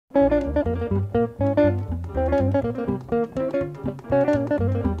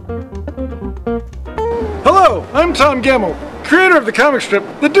I'm Tom Gammill, creator of the comic strip,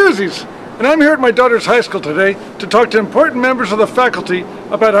 The Doozies, and I'm here at my daughter's high school today to talk to important members of the faculty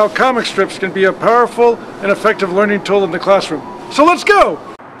about how comic strips can be a powerful and effective learning tool in the classroom. So let's go!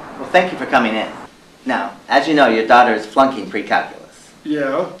 Well, thank you for coming in. Now, as you know, your daughter is flunking pre-calculus.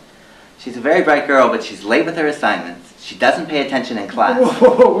 Yeah? She's a very bright girl, but she's late with her assignments. She doesn't pay attention in class.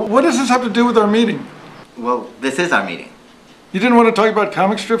 Whoa, what does this have to do with our meeting? Well, this is our meeting. You didn't want to talk about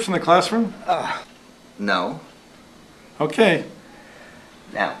comic strips in the classroom? No. Okay.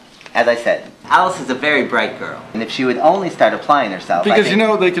 Now, as I said, Alice is a very bright girl, and if she would only start applying herself, Because you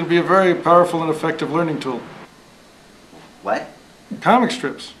know, they can be a very powerful and effective learning tool. What? Comic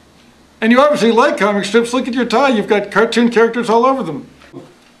strips. And you obviously like comic strips. Look at your tie. You've got cartoon characters all over them.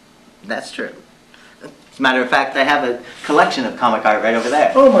 That's true. As a matter of fact, I have a collection of comic art right over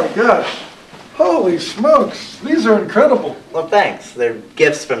there. Oh my gosh. Holy smokes. These are incredible. Well, thanks. They're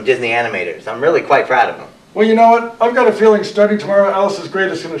gifts from Disney animators. I'm really quite proud of them. Well, you know what? I've got a feeling starting tomorrow, Alice's grade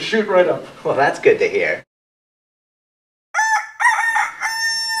is going to shoot right up. Well, that's good to hear.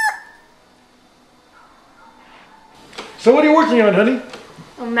 So what are you working on, honey?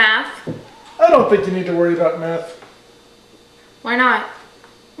 Oh, math. I don't think you need to worry about math. Why not?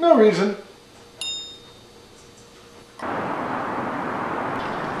 No reason.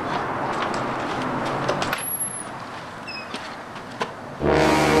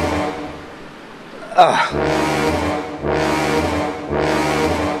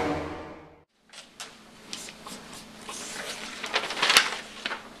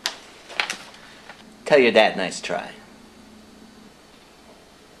 Tell your dad nice try.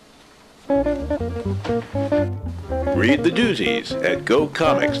 Read the Doozies at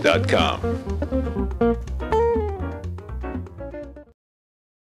GoComics.com.